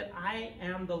himself that I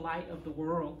am the light of the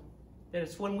world. That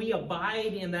it's when we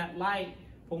abide in that light,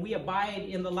 when we abide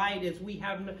in the light, is we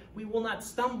will not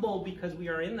stumble because we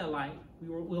are in the light. We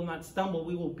will not stumble.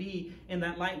 We will be in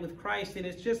that light with Christ. And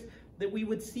it's just that we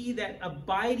would see that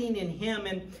abiding in him.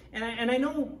 And I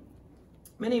know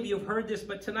many of you have heard this,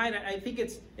 but tonight I think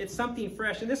it's something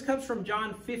fresh. And this comes from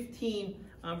John 15,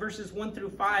 verses 1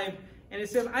 through 5. And it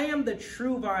says, I am the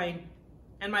true vine,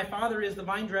 and my Father is the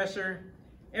vine dresser.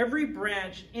 Every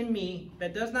branch in me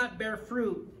that does not bear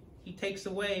fruit, he takes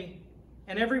away.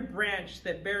 And every branch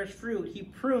that bears fruit, he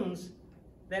prunes,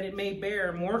 that it may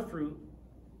bear more fruit.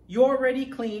 You are already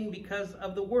clean because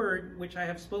of the word which I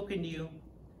have spoken to you.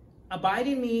 Abide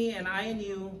in me, and I in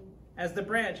you, as the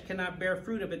branch cannot bear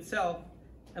fruit of itself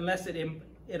unless it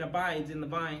abides in the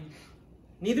vine.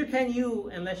 Neither can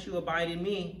you unless you abide in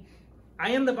me. I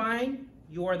am the vine,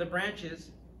 you are the branches.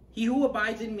 He who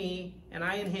abides in me, and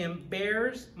I in him,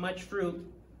 bears much fruit.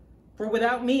 For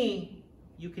without me,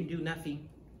 you can do nothing.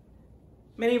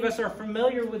 Many of us are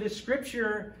familiar with this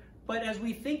scripture, but as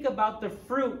we think about the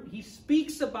fruit, he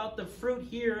speaks about the fruit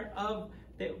here of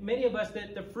that many of us,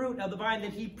 that the fruit of the vine,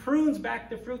 that he prunes back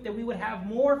the fruit, that we would have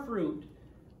more fruit.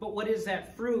 But what is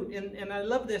that fruit? And I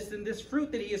love this, and this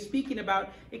fruit that he is speaking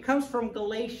about, it comes from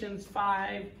Galatians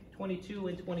 5:22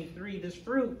 and 23, this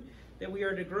fruit that we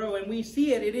are to grow. And we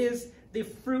see it is the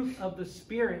fruit of the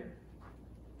Spirit.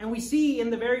 And we see in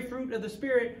the very fruit of the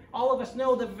Spirit, all of us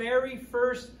know the very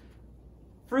first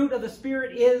fruit of the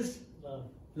Spirit is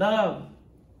love.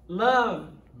 Love.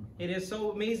 It is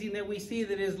so amazing that we see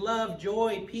that it is love,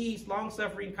 joy, peace,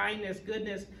 long-suffering, kindness,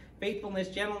 goodness, faithfulness,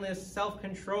 gentleness,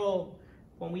 self-control.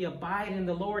 When we abide in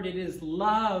the Lord, it is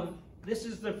love. This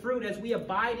is the fruit. As we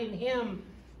abide in him,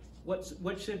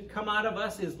 what should come out of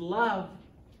us is love.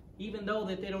 Even though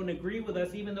that they don't agree with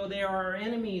us, even though they are our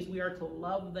enemies, we are to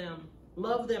love them.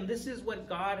 Love them. This is what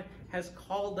God has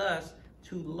called us,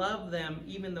 to love them,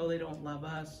 even though they don't love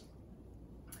us.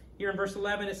 Here in verse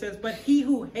 11 it says, "But he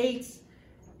who hates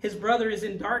his brother is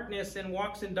in darkness and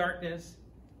walks in darkness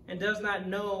and does not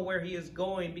know where he is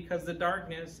going, because the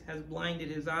darkness has blinded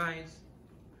his eyes."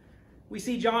 We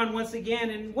see John once again,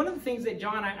 and one of the things that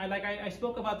John, I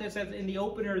spoke about this in the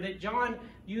opener, that John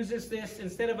uses this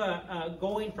instead of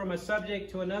going from a subject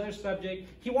to another subject.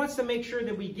 He wants to make sure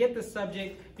that we get the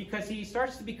subject, because he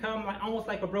starts to become almost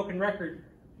like a broken record.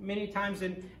 Many times,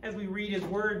 and as we read his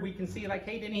word, we can see like,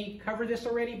 hey, didn't he cover this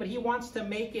already? But he wants to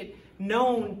make it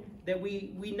known that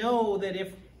we know that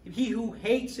if he who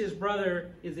hates his brother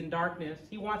is in darkness.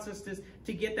 He wants us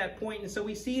to get that point. And so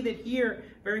we see that here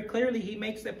very clearly he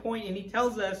makes that point, and he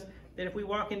tells us that if we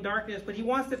walk in darkness, but he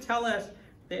wants to tell us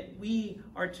that we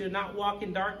are to not walk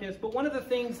in darkness. But some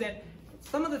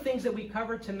of the things that we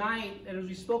covered tonight, and as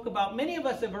we spoke about, many of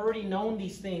us have already known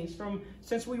these things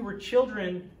since we were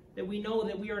children, that we know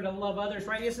that we are to love others,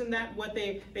 right? Isn't that what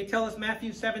they tell us?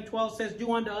 Matthew 7:12 says,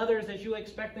 "Do unto others as you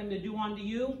expect them to do unto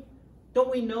you." Don't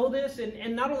we know this?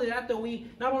 And not only that,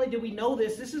 not only do we know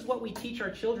this, this is what we teach our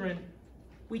children.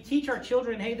 We teach our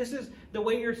children, hey, this is the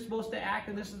way you're supposed to act,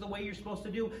 and this is the way you're supposed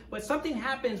to do. But something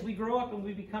happens, we grow up and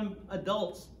we become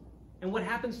adults. And what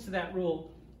happens to that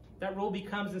rule? That rule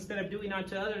becomes, instead of doing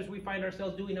unto others, we find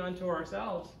ourselves doing unto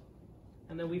ourselves.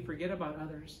 And then we forget about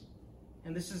others.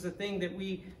 And this is the thing that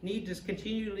we need to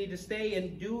continually to stay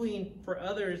in doing for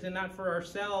others and not for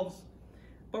ourselves.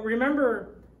 But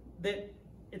remember that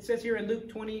it says here in Luke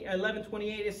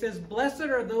 11:28, it says, "Blessed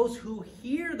are those who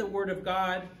hear the word of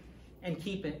God and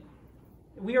keep it."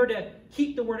 We are to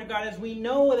keep the word of God, as we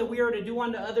know that we are to do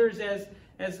unto others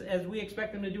as we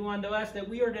expect them to do unto us, that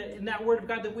we are to, in that word of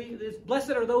God,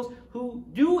 blessed are those who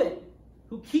do it,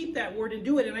 who keep that word and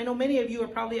do it. And I know many of you are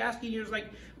probably asking, you're like,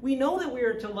 we know that we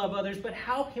are to love others, but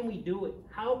how can we do it?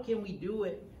 How can we do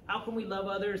it? How can we love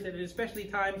others at especially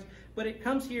times? But it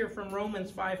comes here from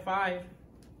Romans 5:5.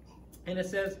 And it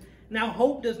says, "Now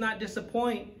hope does not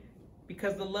disappoint,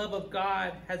 because the love of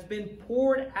God has been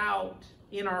poured out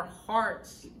in our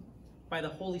hearts by the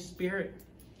Holy Spirit,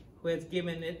 who has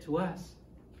given it to us."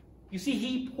 You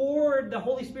see, the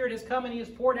Holy Spirit has come and he has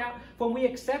poured out. When we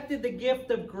accepted the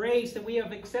gift of grace, and we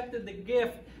have accepted the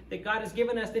gift that God has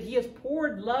given us, that he has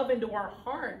poured love into our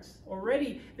hearts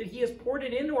already, that he has poured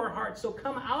it into our hearts. So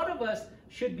come out of us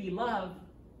should be love.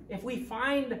 If we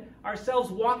find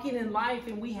ourselves walking in life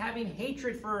and we having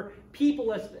hatred for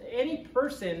people, as any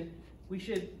person, we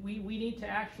need to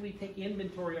actually take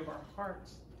inventory of our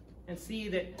hearts and see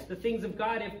that the things of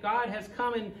God, if God has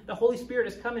come and the Holy Spirit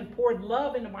has come and poured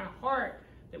love into my heart,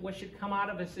 that what should come out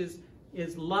of us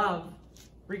is love,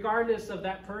 regardless of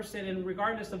that person and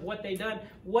regardless of what they've done,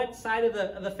 what side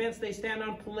of the fence they stand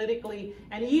on politically,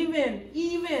 and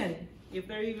even if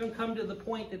they even come to the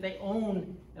point that they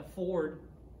own a Ford.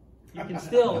 You can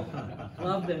still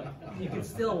love them. You can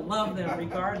still love them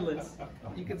regardless.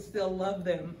 You can still love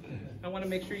them. I want to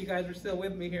make sure you guys are still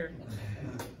with me here.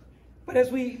 But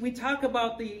as we talk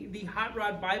about the Hot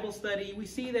Rod Bible study, we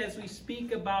see that as we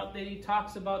speak about that, he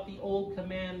talks about the old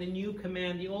command, the new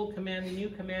command, the old command, the new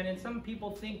command. And some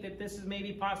people think that this is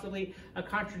maybe possibly a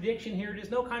contradiction here. It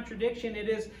is no contradiction.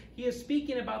 He is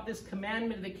speaking about this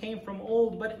commandment that came from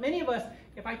old. But many of us,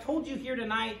 if I told you here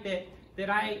tonight that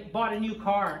I bought a new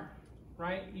car,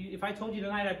 right? If I told you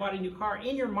tonight I bought a new car,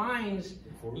 in your minds,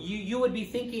 you would be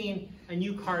thinking a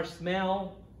new car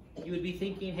smell. You would be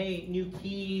thinking, hey, new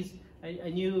keys,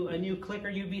 a new clicker.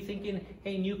 You'd be thinking,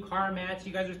 hey, new car mats.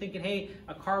 You guys are thinking, hey,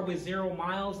 a car with 0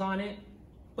 miles on it.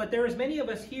 But there is many of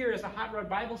us here as a Hot Rod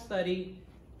Bible study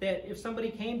that if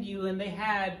somebody came to you and they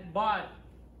had bought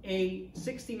a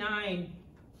 69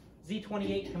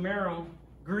 Z28 Camaro,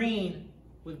 green,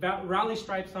 with rally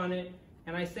stripes on it,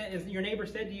 and I said, as your neighbor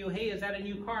said to you, hey, is that a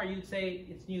new car? You'd say,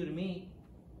 it's new to me,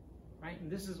 right?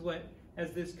 And this is what,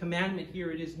 as this commandment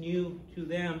here, it is new to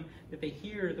them, that they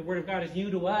hear the word of God is new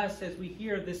to us as we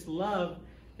hear this love,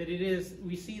 that it is,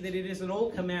 we see that it is an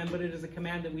old command, but it is a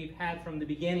command that we've had from the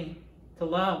beginning, to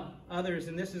love others.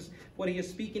 And this is what he is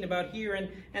speaking about here.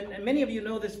 And many of you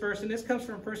know this verse, and this comes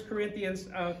from 1 Corinthians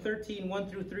 13, 1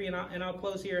 through 3, and I'll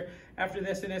close here after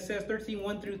this. And it says 13,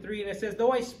 1 through 3, and it says,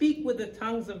 "Though I speak with the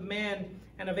tongues of men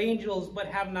and of angels, but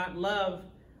have not love,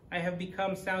 I have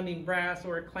become sounding brass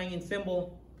or a clanging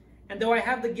cymbal. And though I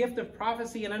have the gift of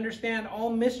prophecy and understand all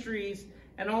mysteries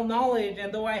and all knowledge,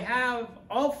 and though I have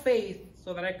all faith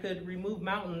so that I could remove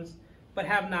mountains, but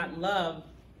have not love,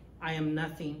 I am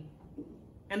nothing.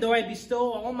 And though I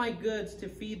bestow all my goods to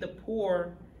feed the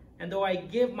poor, and though I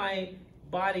give my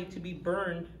body to be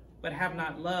burned, but have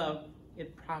not love,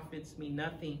 it profits me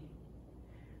nothing.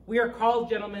 We are called,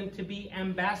 gentlemen, to be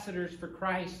ambassadors for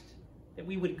Christ, that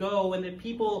we would go and that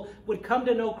people would come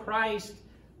to know Christ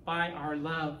by our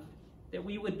love, that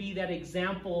we would be that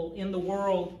example in the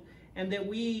world, and that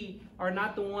we are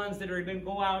not the ones that are going to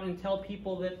go out and tell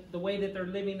people that the way that they're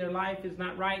living their life is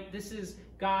not right. This is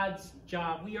God's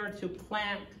job. We are to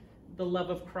plant the love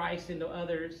of Christ into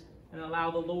others and allow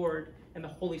the Lord and the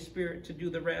Holy Spirit to do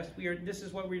the rest. This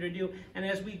is what we're to do. And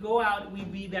as we go out, we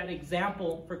be that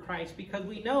example for Christ, because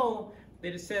we know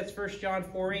that it says, 1 John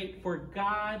 4:8, for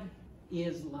God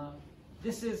is love.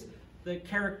 This is the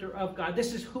character of God.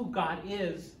 This is who God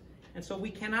is. And so we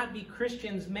cannot be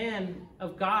Christians, men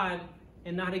of God,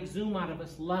 and not exude out of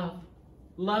us love.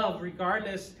 Love,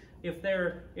 regardless if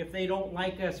they don't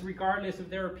like us, regardless if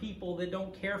there are people that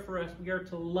don't care for us, we are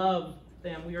to love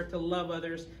them. We are to love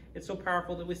others. It's so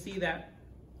powerful that we see that.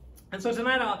 And so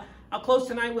tonight, I'll close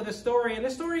tonight with a story. And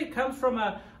this story comes from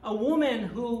a woman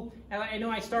who, and I know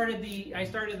I started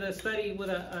the study with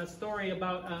a story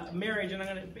about marriage, and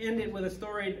I'm going to end it with a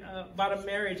story about a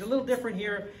marriage. A little different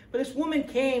here. But this woman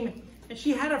came, and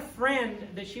she had a friend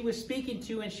that she was speaking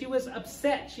to, and she was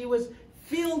upset. She was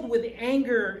filled with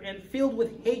anger and filled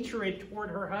with hatred toward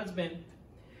her husband.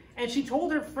 And she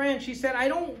told her friend, she said, I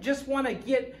don't just want to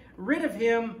get rid of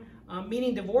him,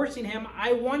 meaning divorcing him.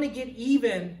 I want to get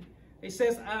even. It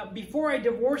says, before I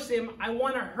divorce him, I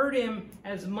want to hurt him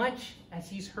as much as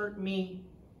he's hurt me.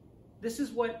 This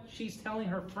is what she's telling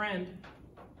her friend.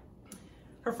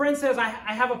 Her friend says, I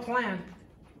have a plan.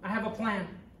 I have a plan.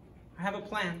 I have a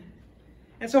plan.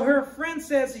 And so her friend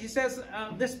says,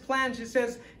 this plan, it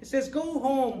says, go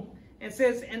home, and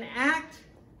says, and act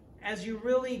as you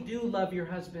really do love your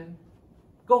husband.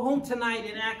 Go home tonight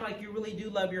and act like you really do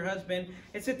love your husband.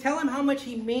 It said, tell him how much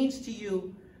he means to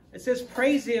you. It says,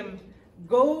 praise him.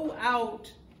 Go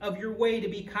out of your way to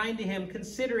be kind to him,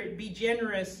 considerate, be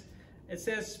generous. It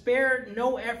says, spare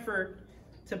no effort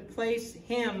to place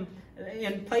him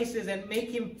in places and make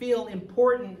him feel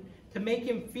important, to make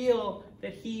him feel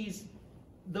that he's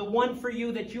the one for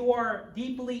you, that you are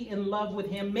deeply in love with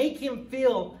him. Make him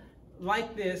feel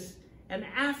like this. And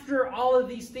after all of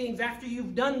these things, after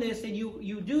you've done this and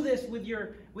you do this with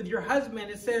your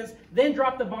husband, it says, then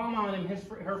drop the bomb on him.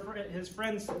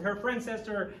 Her friend says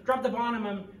to her, drop the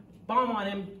bomb on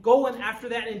him. Go in after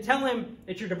that and tell him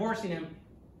that you're divorcing him.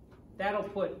 That'll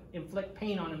inflict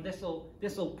pain on him.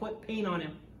 This'll put pain on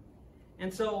him.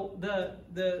 And so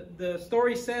the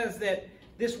story says that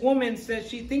this woman says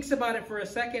she thinks about it for a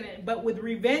second, but with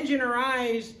revenge in her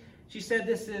eyes, she said,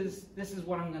 this is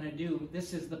what I'm going to do.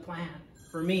 This is the plan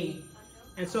for me.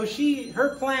 And so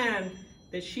her plan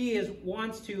that she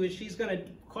wants to is she's going to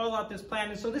call out this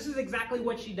plan. And so this is exactly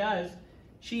what she does.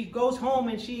 She goes home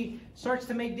and she starts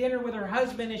to make dinner with her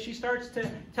husband, and she starts to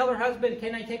tell her husband,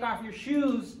 can I take off your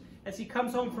shoes? As he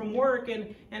comes home from work,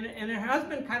 and her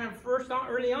husband kind of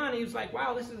early on, he was like,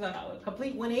 wow, this is a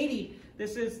complete 180.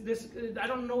 I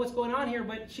don't know what's going on here,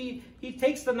 but he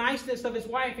takes the niceness of his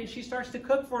wife and she starts to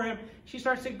cook for him. She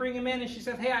starts to bring him in and she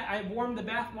says, hey, I've warmed the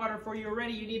bath water for you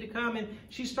already. You need to come. And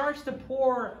she starts to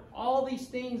pour all these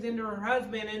things into her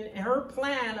husband, and her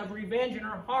plan of revenge in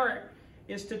her heart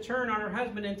is to turn on her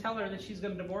husband and tell her that she's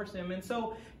going to divorce him. And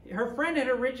so her friend had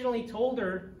originally told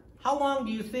her, how long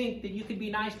do you think that you could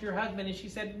be nice to your husband? And she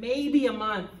said, maybe a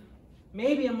month.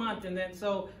 Maybe a month. And then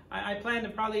so I plan to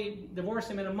probably divorce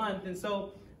him in a month. And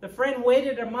so the friend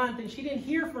waited a month, and she didn't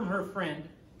hear from her friend.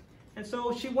 And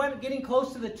so she went getting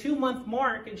close to the 2-month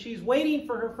mark, and she's waiting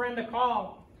for her friend to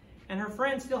call. And her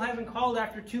friend still hasn't called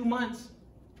after 2 months.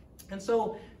 And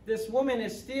so this woman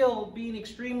is still being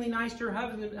extremely nice to her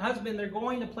husband. They're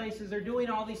going to places. They're doing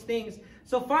all these things.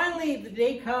 So finally the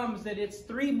day comes that it's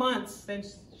 3 months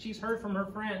since she's heard from her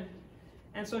friend.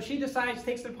 And so she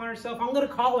takes it upon herself, I'm going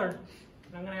to call her.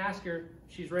 And I'm going to ask her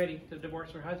if she's ready to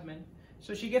divorce her husband.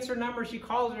 So she gets her number, she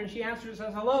calls her, and she answers and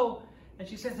says, hello. And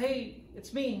she says, hey,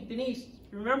 it's me, Denise.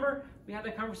 You remember? We had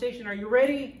that conversation. Are you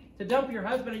ready to dump your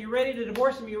husband? Are you ready to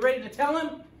divorce him? Are you ready to tell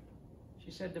him?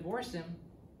 She said, divorce him.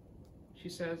 She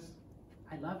says,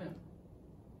 I love him.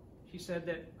 She said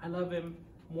that I love him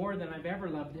more than I've ever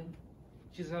loved him.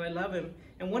 She said, I love him.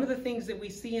 And one of the things that we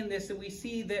see in this, that we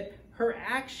see that her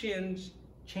actions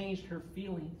changed her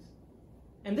feelings.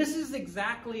 And this is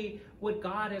exactly what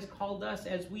God has called us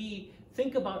as we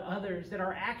think about others, that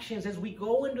our actions, as we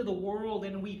go into the world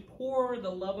and we pour the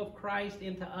love of Christ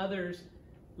into others,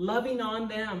 loving on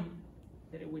them,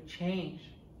 that it would change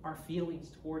our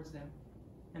feelings towards them.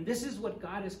 And this is what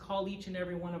God has called each and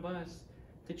every one of us,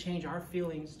 to change our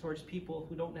feelings towards people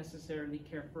who don't necessarily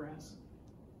care for us.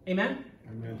 Amen?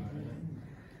 Amen.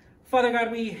 Father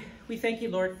God, we thank you,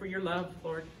 Lord, for your love,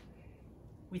 Lord.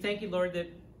 We thank you, Lord,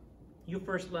 that you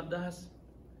first loved us.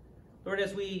 Lord,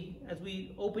 as we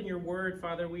open your word,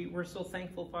 Father, we're so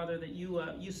thankful, Father, that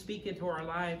you speak into our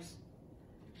lives.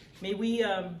 May we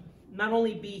not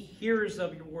only be hearers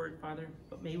of your word, Father,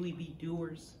 but may we be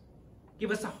doers.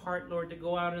 Give us a heart, Lord, to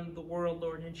go out into the world,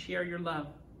 Lord, and share your love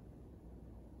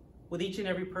with each and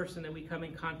every person that we come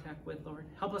in contact with, Lord.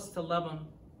 Help us to love them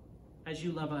as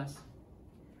you love us.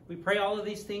 We pray all of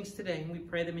these things today, and we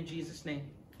pray them in Jesus' name.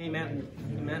 Amen.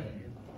 Amen.